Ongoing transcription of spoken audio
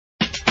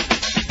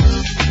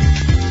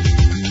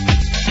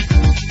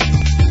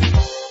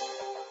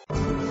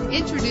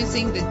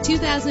Introducing the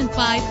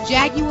 2005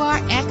 Jaguar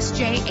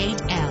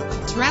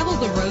XJ8L. Travel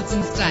the roads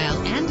in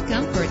style and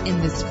comfort in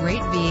this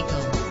great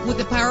vehicle. With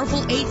a powerful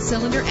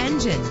 8-cylinder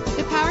engine,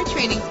 the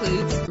powertrain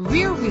includes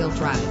rear-wheel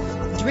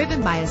drive,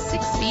 driven by a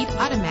 6-speed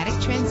automatic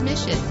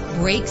transmission.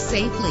 Brake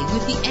safely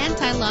with the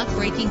anti-lock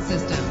braking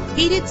system.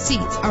 Heated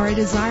seats are a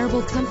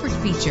desirable comfort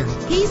feature.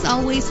 He's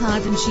always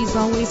hot and she's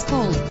always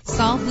cold.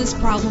 Solve this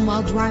problem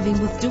while driving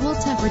with dual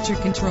temperature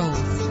controls.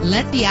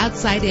 Let the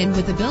outside in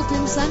with a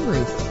built-in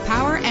sunroof.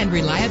 Power and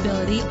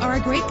reliability are a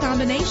great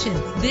combination.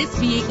 This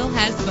vehicle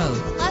has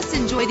both. Plus,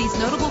 enjoy these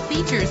notable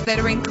features that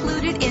are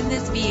included in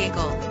this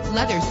vehicle: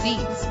 leather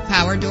seats,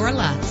 power door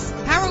locks,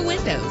 power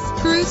windows,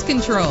 cruise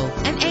control,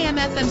 an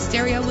AM/FM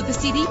stereo with a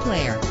CD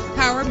player,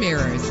 power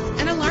mirrors,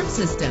 an alarm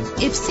system.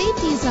 If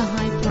safety is a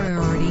high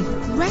priority,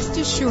 rest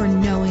assured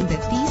knowing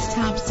that these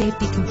top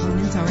safety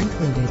components are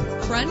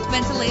included: front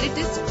ventilated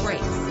disc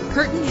brakes,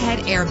 curtain head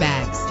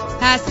airbags,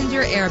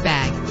 passenger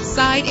airbag,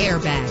 side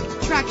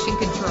airbag, traction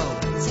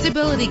control,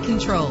 stability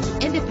control,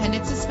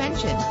 independent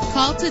suspension.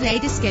 Call today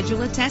to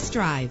schedule a test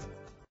drive.